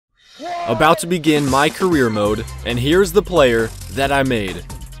About to begin my career mode, and here's the player that I made.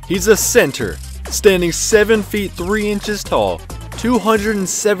 He's a center, standing 7 feet 3 inches tall,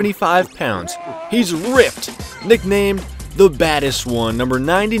 275 pounds. He's ripped, nicknamed the baddest one, number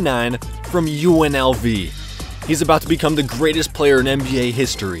 99 from UNLV. He's about to become the greatest player in NBA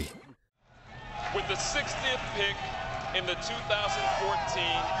history. With the 60th pick in the 2014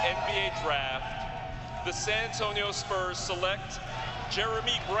 NBA Draft, the San Antonio Spurs select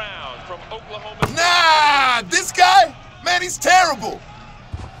Jeremy Brown from Oklahoma State. Nah, this guy? Man, he's terrible.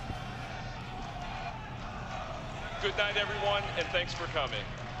 Good night, everyone, and thanks for coming.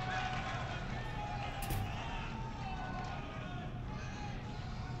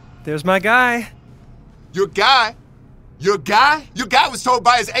 There's my guy. Your guy? Your guy? Your guy was told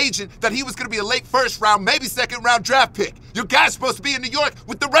by his agent that he was going to be a late first round, maybe second round draft pick. Your guy's supposed to be in New York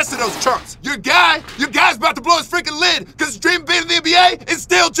with the rest of those chumps. Your guy's about to blow his freaking lid because his dream of being in the NBA is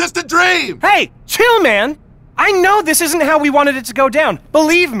still just a dream. Hey, chill, man. I know this isn't how we wanted it to go down.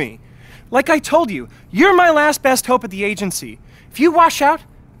 Believe me. Like I told you, you're my last best hope at the agency. If you wash out,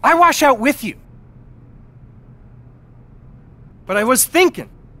 I wash out with you. But I was thinking,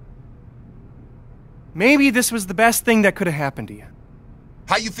 maybe this was the best thing that could have happened to you.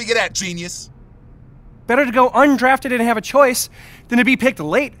 How you figure that, genius? Better to go undrafted and have a choice than to be picked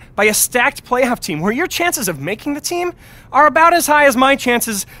late by a stacked playoff team where your chances of making the team are about as high as my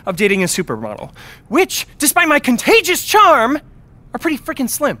chances of dating a supermodel, which, despite my contagious charm, are pretty freaking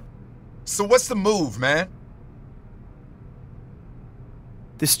slim. So what's the move, man?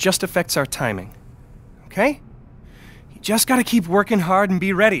 This just affects our timing, okay? You just gotta keep working hard and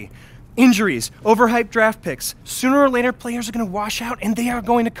be ready. Injuries, overhyped draft picks. Sooner or later, players are gonna wash out and they are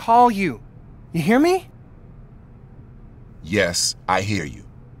going to call you. You hear me? Yes, I hear you.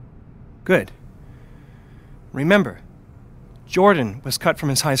 Good. Remember, Jordan was cut from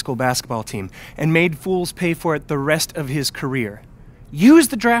his high school basketball team and made fools pay for it the rest of his career. Use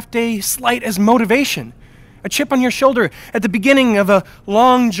the draft day slight as motivation. A chip on your shoulder at the beginning of a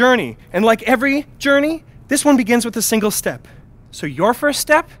long journey. And like every journey, this one begins with a single step. So your first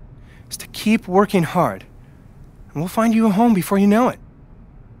step is to keep working hard. And we'll find you a home before you know it.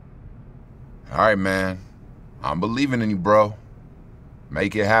 All right, man. I'm believing in you, bro.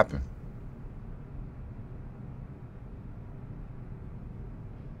 Make it happen.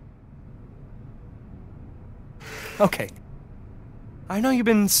 Okay. I know you've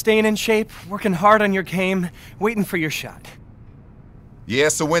been staying in shape, working hard on your game, waiting for your shot. Yeah,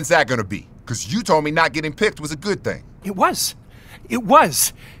 so when's that gonna be? Because you told me not getting picked was a good thing. It was. It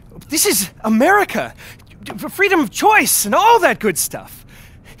was. This is America. Freedom of choice and all that good stuff.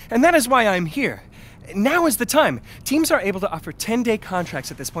 And that is why I'm here. Now is the time. Teams are able to offer 10-day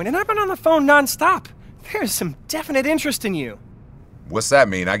contracts at this point, and I've been on the phone nonstop. There's some definite interest in you. What's that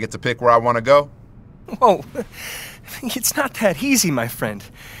mean? I get to pick where I want to go? Whoa. It's not that easy, my friend.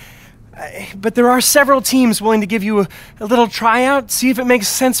 But there are several teams willing to give you a little tryout, see if it makes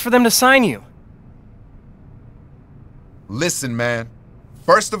sense for them to sign you. Listen, man.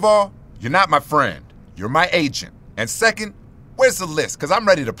 First of all, you're not my friend. You're my agent. And second, where's the list? Because I'm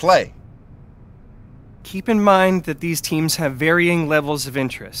ready to play. Keep in mind that these teams have varying levels of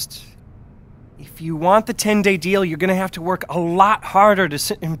interest. If you want the 10-day deal, you're going to have to work a lot harder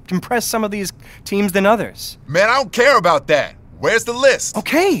to impress some of these teams than others. Man, I don't care about that. Where's the list?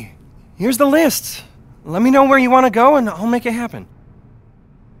 Okay, here's the list. Let me know where you want to go and I'll make it happen.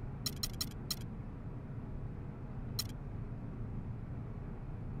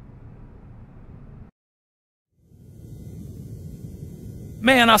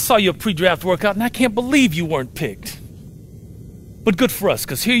 Man, I saw your pre-draft workout and I can't believe you weren't picked. But good for us,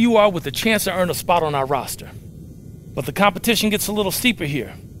 because here you are with a chance to earn a spot on our roster. But the competition gets a little steeper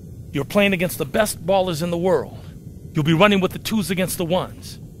here. You're playing against the best ballers in the world. You'll be running with the 2s against the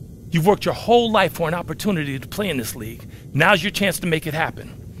 1s. You've worked your whole life for an opportunity to play in this league. Now's your chance to make it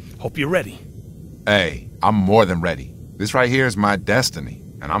happen. Hope you're ready. Hey, I'm more than ready. This right here is my destiny,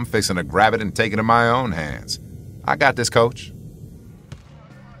 and I'm fixing to grab it and take it in my own hands. I got this, coach.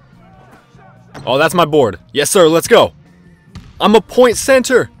 Oh, that's my board. Yes, sir, let's go. I'm a point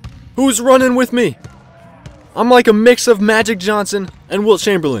center. Who's running with me? I'm like a mix of Magic Johnson and Wilt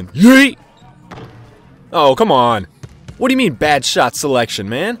Chamberlain. Yeet! Oh, come on. What do you mean bad shot selection,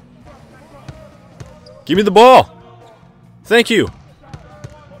 man? Give me the ball. Thank you.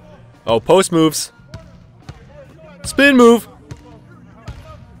 Oh, post moves. Spin move.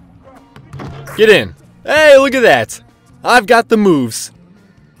 Get in. Hey, look at that. I've got the moves.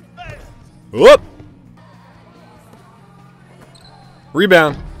 Whoop.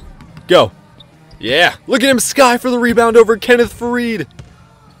 Rebound. Go. Yeah, look at him sky for the rebound over Kenneth Faried.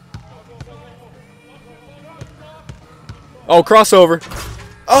 Oh, crossover.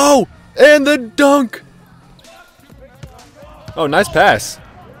 Oh, and the dunk. Oh, nice pass.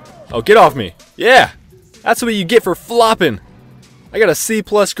 Oh, get off me. Yeah, that's what you get for flopping. I got a C+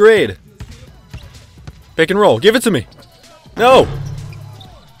 grade. Pick and roll. Give it to me. No.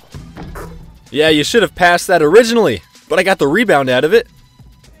 Yeah, you should have passed that originally, but I got the rebound out of it.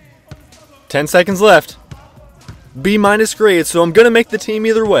 10 seconds left. B- grade, so I'm going to make the team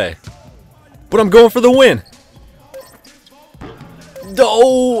either way. But I'm going for the win.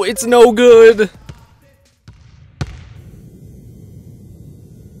 Oh, it's no good.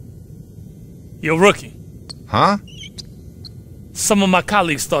 Yo, rookie. Huh? Some of my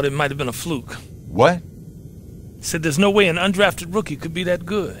colleagues thought it might have been a fluke. What? Said there's no way an undrafted rookie could be that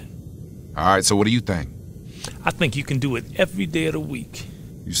good. All right, so what do you think? I think you can do it every day of the week.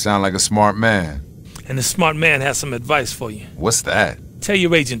 You sound like a smart man. And the smart man has some advice for you. What's that? Tell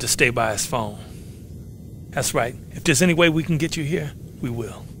your agent to stay by his phone. That's right. If there's any way we can get you here, we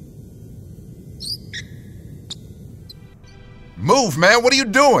will. Move, man. What are you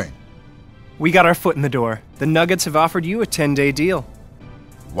doing? We got our foot in the door. The Nuggets have offered you a 10-day deal.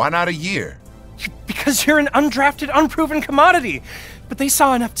 Why not a year? Because you're an undrafted, unproven commodity. But they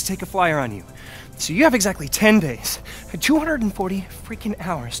saw enough to take a flyer on you. So you have exactly 10 days, 240 freaking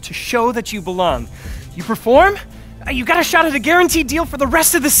hours to show that you belong. You perform, you got a shot at a guaranteed deal for the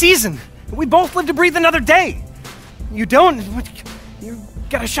rest of the season. We both live to breathe another day. You don't, you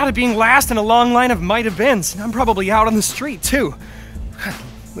got a shot at being last in a long line of might have beens. And I'm probably out on the street too.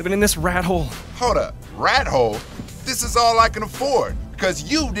 Living in this rat hole. Hold up. Rat hole? This is all I can afford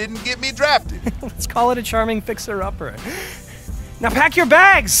because you didn't get me drafted. Let's call it a charming fixer-upper. Now pack your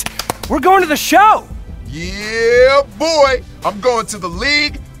bags. We're going to the show. Yeah, boy. I'm going to the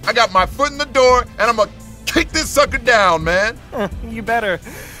league. I got my foot in the door, and I'm gonna kick this sucker down, man. You better.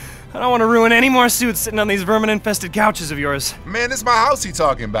 I don't want to ruin any more suits sitting on these vermin-infested couches of yours. Man, this is my house he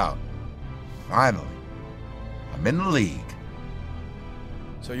talking about. Finally, I'm in the league.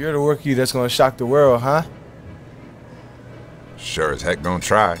 So you're the rookie that's gonna shock the world, huh? Sure as heck gonna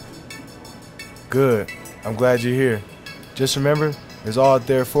try. Good. I'm glad you're here. Just remember, it's all out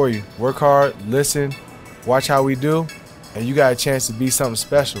there for you. Work hard, listen, watch how we do, and you got a chance to be something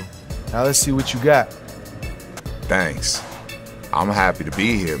special. Now let's see what you got. Thanks. I'm happy to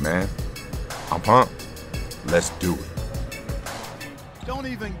be here, man. I'm pumped. Let's do it. Don't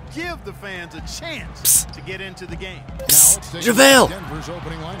even give the fans a chance to get into the game. JaVale!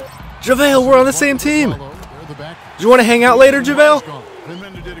 JaVale, we're on the same team. Do you want to hang out later, JaVale?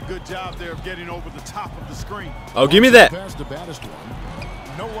 Remender did a good job there of getting over the top of the screen. Oh, give me that.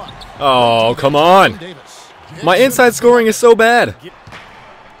 Oh, come on. My inside scoring is so bad.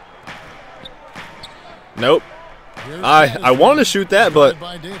 Nope. I want to shoot that, but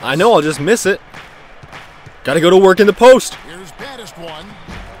I know I'll just miss it. Gotta go to work in the post.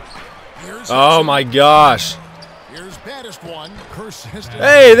 Oh my gosh.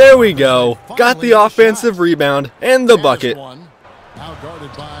 Hey, there we go. Got the offensive rebound and the bucket.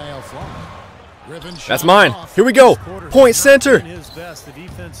 That's mine. Here we go. Point center.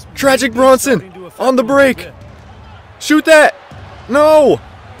 Tragic Bronson on the break. Shoot that. No.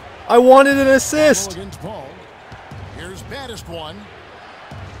 I wanted an assist.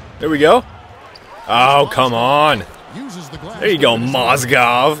 There we go. Oh, come on. There you go,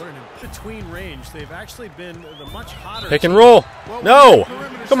 Mozgov. Pick and roll. No.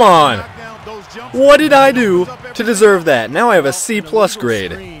 Come on. What did I do to deserve that? Now I have a C+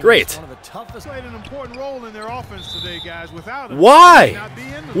 grade. Great. Why?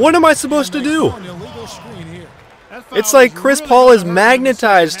 What am I supposed to do? It's like Chris Paul is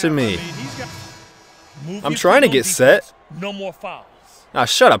magnetized to me. I'm trying to get set. No more fouls. Ah,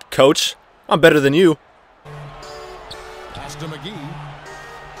 shut up, coach. I'm better than you.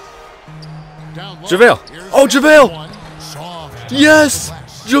 JaVale. Oh, JaVale. Yes.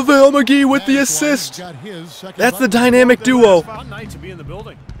 JaVale McGee with the assist. That's the dynamic duo.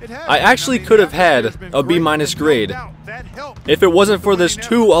 I actually could have had a B- grade if it wasn't for those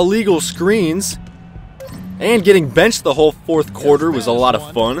 2 illegal screens. And getting benched the whole 4th quarter was a lot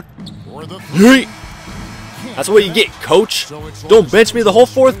of fun. Yeet. That's what you get, coach. Don't bench me the whole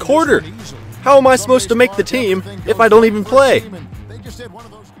 4th quarter. How am I supposed to make the team if I don't even play?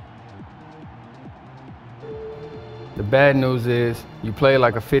 The bad news is you played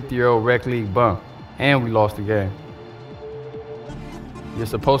like a 50-year-old rec league bum, and we lost the game. You're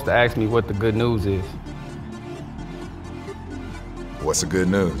supposed to ask me what the good news is. What's the good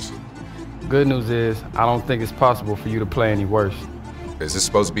news? Good news is I don't think it's possible for you to play any worse. Is this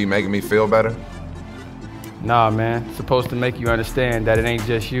supposed to be making me feel better? Nah, man. It's supposed to make you understand that it ain't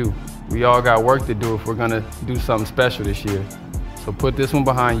just you. We all got work to do if we're gonna do something special this year. So put this one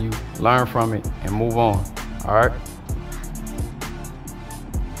behind you, learn from it, and move on, all right?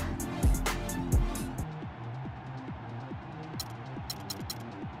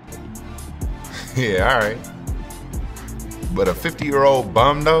 Yeah, all right. But a 50-year-old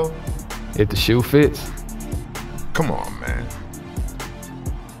bum, though? If the shoe fits. Come on, man.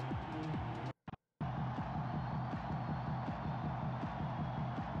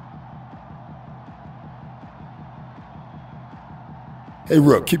 Hey,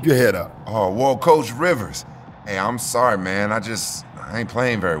 Rook, keep your head up. Oh, whoa, Coach Rivers. Hey, I'm sorry, man. I ain't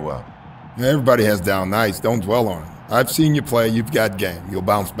playing very well. Everybody has down nights. Don't dwell on it. I've seen you play. You've got game. You'll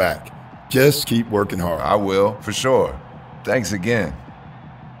bounce back. Just keep working hard. I will, for sure. Thanks again.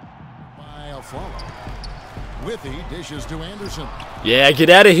 Withy dishes to Anderson. Yeah, get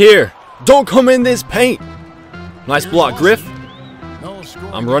out of here. Don't come in this paint. Nice block, Gryph.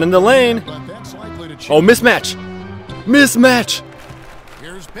 I'm running the lane. Oh, mismatch. Mismatch.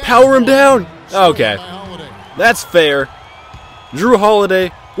 Power him down. Okay. That's fair. Drew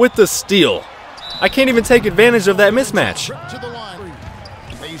Holiday with the steal. I can't even take advantage of that mismatch.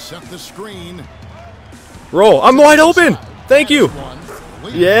 They set the screen. Roll. I'm wide open. Thank you.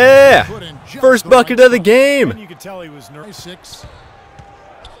 Yeah. First bucket of the game. You could tell he was nervous.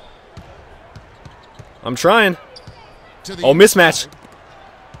 I'm trying. Oh, mismatch.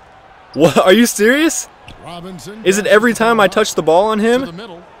 What? Are you serious? Is it every time I touch the ball on him?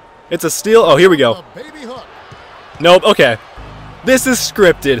 It's a steal. Oh, here we go. Nope. Okay. This is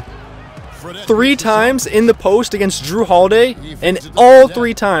scripted. 3 times in the post against Drew Holiday, and all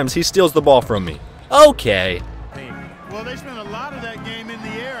 3 times he steals the ball from me. Okay. Well, they spent a lot of that game in the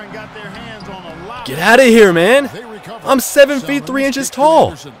air and got their hands on a lot. Get out of here, man. I'm 7 feet 3 inches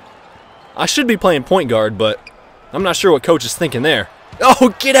tall. I should be playing point guard, but I'm not sure what coach is thinking there.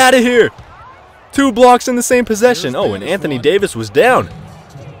 Oh, get out of here. 2 blocks in the same possession. Oh, and Anthony Davis was down.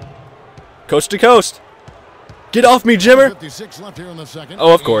 Coast to coast. Get off me, Jimmer.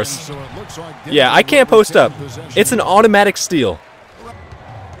 Oh, of course. Yeah, I can't post up. It's an automatic steal.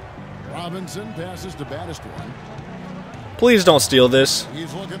 Robinson passes to Battistone. Please don't steal this.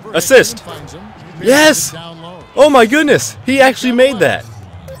 Assist. Yes. Oh, my goodness. He actually made that.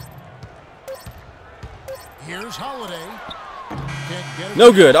 Here's Holiday.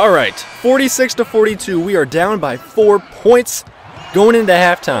 No good. All right. 46-42. We are down by 4 points going into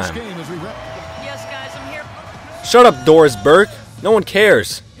halftime. Yes, guys, I'm here. Shut up, Doris Burke. No one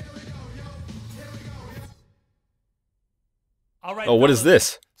cares. All right, Oh, what is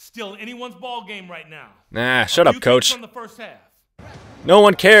this? Still anyone's ball game right now. Nah, shut up, coach. From the first half. No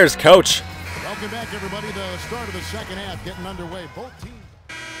one cares, coach. Welcome back, everybody. The start of the second half getting underway. Both teams.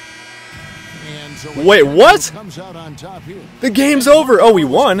 And so Wait, what? comes out on top here. The game's over. Oh, we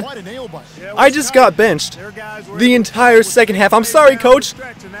won. Quite a nail biter. I just got benched the entire second half. I'm sorry, coach.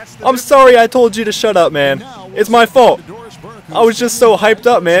 I'm sorry I told you to shut up, man. It's my fault. I was just so hyped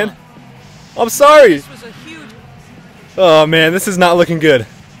up, man. I'm sorry. Oh, man, this is not looking good.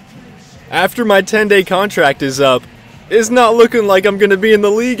 After my 10-day contract is up, it's not looking like I'm going to be in the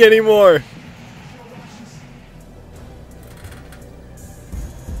league anymore.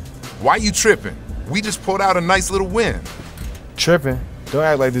 Why you tripping? We just pulled out a nice little win. Tripping? Don't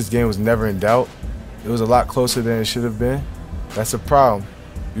act like this game was never in doubt. It was a lot closer than it should have been. That's a problem.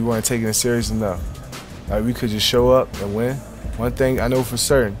 We weren't taking it serious enough. Like, we could just show up and win. One thing I know for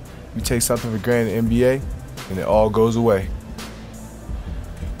certain, you take something for granted in the NBA, and it all goes away.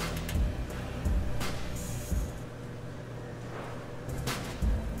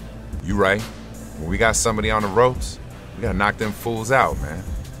 You right. When we got somebody on the ropes, we gotta knock them fools out, man.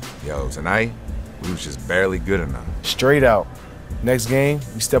 Yo, tonight, we was just barely good enough. Straight out. Next game,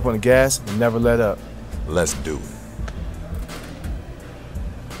 we step on the gas and never let up. Let's do it.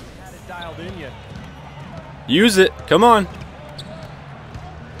 Use it. Come on.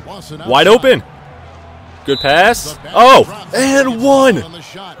 Wide open. Good pass. Oh, and one.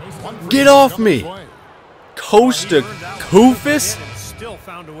 Get off me. Coast to Koofus?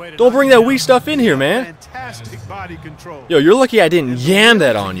 Don't bring that weak stuff in here, man. Yo, you're lucky I didn't yam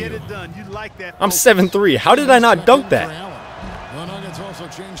that on you. I'm 7'3". How did I not dunk that?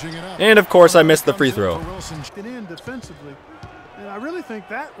 And of course, I missed the free throw.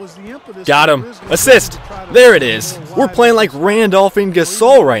 Got him. Assist. There it is. We're playing like Randolph and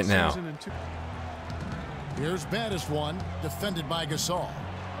Gasol right now. Here's Battistone, defended by Gasol.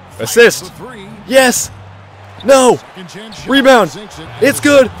 Assist. Yes. No. Rebound. It's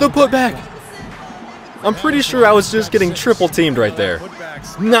good. The putback. I'm pretty sure I was just getting triple teamed right there.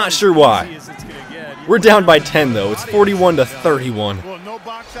 Not sure why. We're down by 10 though. It's 41-31.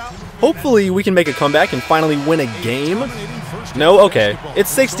 Hopefully we can make a comeback and finally win a game. No? Okay.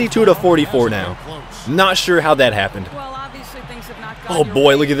 It's 62-44 now. Not sure how that happened. Oh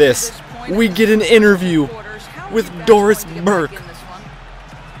boy, look at this. We get an interview with Doris Burke.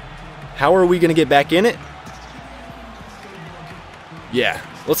 How are we going to get back in it? Yeah,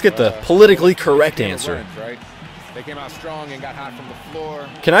 let's get the politically correct answer.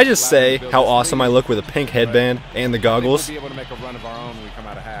 Can I just say how awesome I look with a pink headband and the goggles?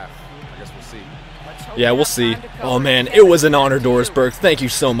 Yeah, we'll see. Oh man, it was an honor, Doris Burke. Thank you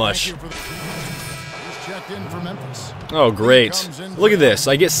so much. Oh, great. Look at this.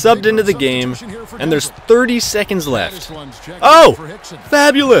 I get subbed into the game, and there's 30 seconds left. Oh!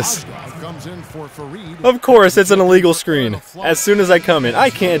 Fabulous! Of course, it's an illegal screen. As soon as I come in, I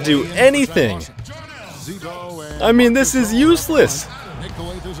can't do anything. I mean, this is useless.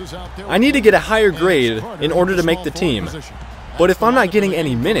 I need to get a higher grade in order to make the team. But if I'm not getting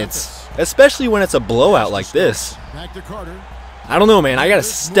any minutes, especially when it's a blowout like this, I don't know, man. I gotta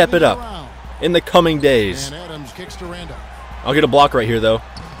step it up in the coming days. I'll get a block right here, though.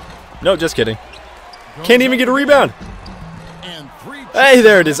 No, just kidding. Can't even get a rebound. Hey,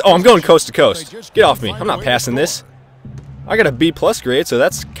 there it is. Oh, I'm going coast to coast. Get off me. I'm not passing this. I got a B+ grade, so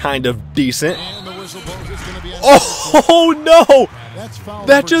that's kind of decent. Oh, no!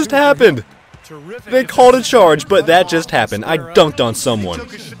 That just happened. They called a charge, but that just happened. I dunked on someone.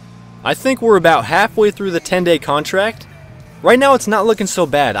 I think we're about halfway through the 10-day contract. Right now, it's not looking so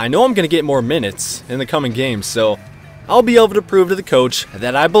bad. I know I'm going to get more minutes in the coming games, so I'll be able to prove to the coach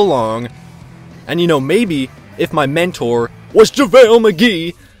that I belong. And, you know, maybe if my mentor was JaVale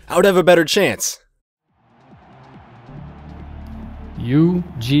McGee, I would have a better chance.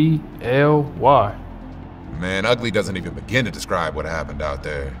 U-G-L-Y. Man, ugly doesn't even begin to describe what happened out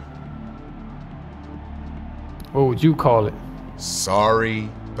there. What would you call it? Sorry,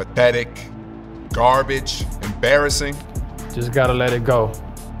 pathetic, garbage, embarrassing. Just gotta let it go.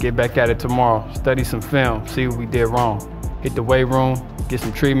 Get back at it tomorrow. Study some film. See what we did wrong. Hit the weight room. Get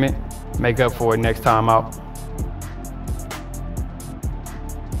some treatment. Make up for it next time out.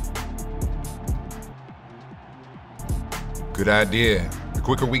 Good idea. The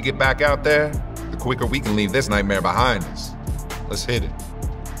quicker we get back out there, the quicker we can leave this nightmare behind us. Let's hit it.